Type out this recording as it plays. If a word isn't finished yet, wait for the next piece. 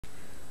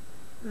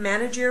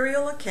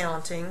Managerial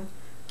Accounting,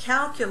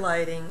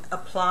 Calculating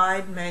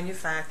Applied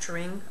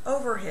Manufacturing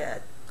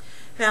Overhead.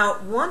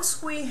 Now,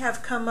 once we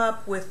have come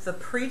up with the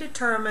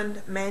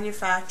predetermined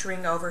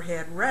manufacturing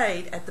overhead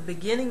rate at the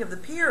beginning of the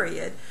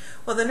period,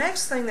 well, the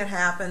next thing that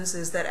happens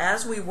is that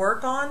as we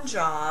work on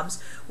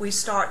jobs, we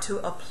start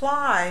to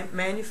apply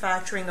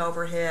manufacturing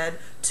overhead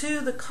to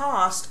the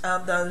cost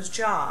of those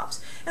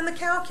jobs. And the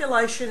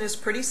calculation is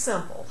pretty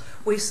simple.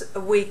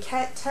 We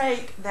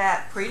take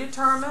that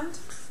predetermined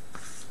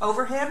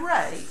overhead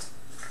rate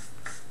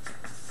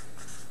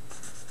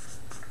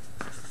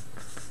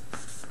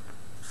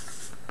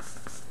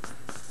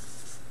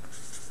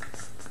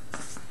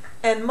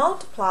and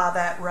multiply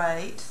that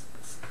rate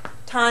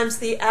times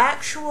the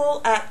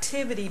actual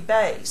activity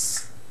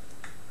base.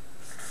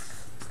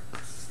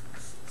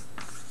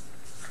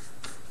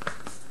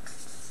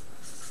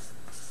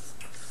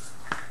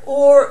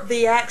 Or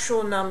the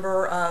actual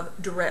number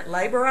of direct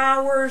labor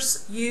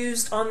hours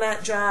used on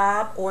that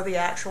job, or the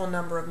actual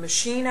number of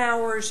machine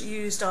hours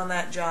used on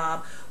that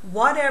job.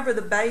 Whatever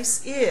the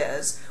base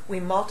is,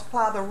 we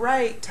multiply the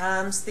rate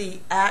times the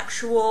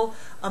actual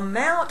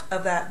amount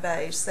of that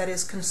base that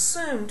is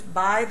consumed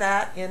by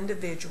that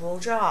individual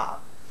job.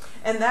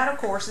 And that, of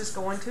course, is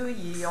going to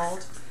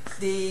yield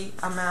the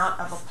amount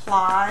of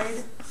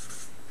applied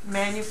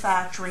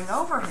manufacturing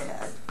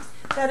overhead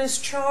that is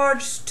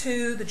charged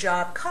to the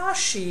job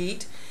cost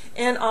sheet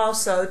and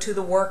also to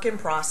the work in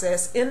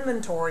process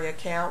inventory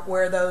account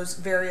where those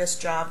various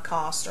job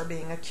costs are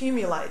being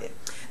accumulated.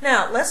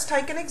 Now, let's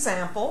take an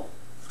example.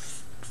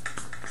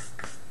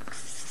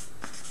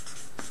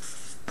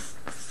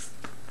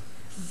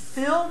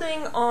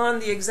 Building on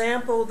the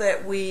example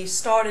that we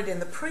started in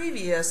the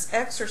previous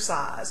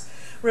exercise,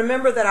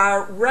 remember that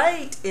our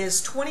rate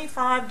is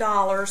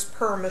 $25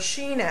 per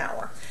machine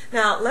hour.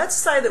 Now, let's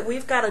say that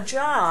we've got a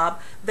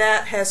job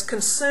that has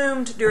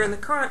consumed during the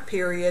current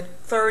period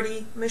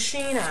 30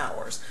 machine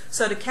hours.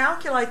 So to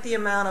calculate the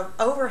amount of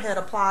overhead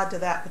applied to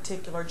that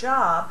particular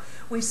job,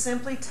 we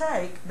simply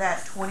take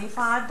that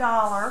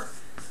 $25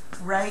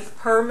 rate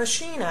per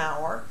machine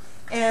hour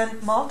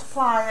and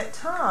multiply it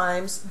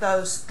times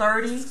those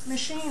 30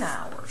 machine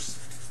hours.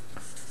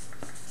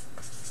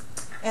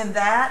 And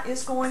that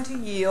is going to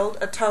yield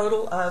a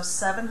total of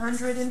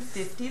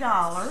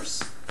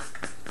 $750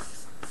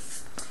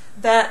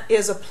 that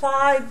is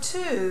applied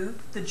to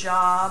the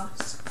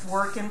job's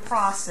work in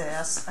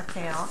process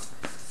account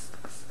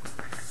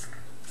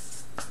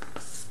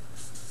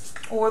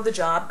or the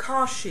job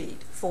cost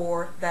sheet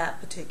for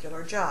that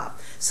particular job.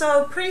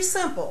 So pretty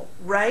simple.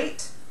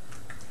 Rate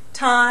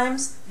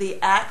times the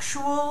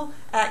actual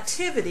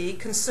activity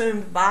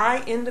consumed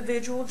by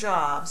individual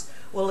jobs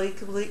will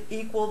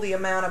equal the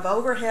amount of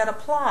overhead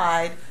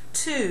applied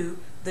to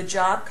the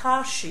job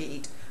cost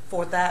sheet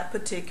for that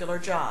particular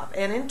job,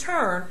 and in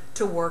turn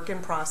to work in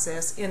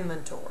process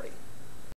inventory.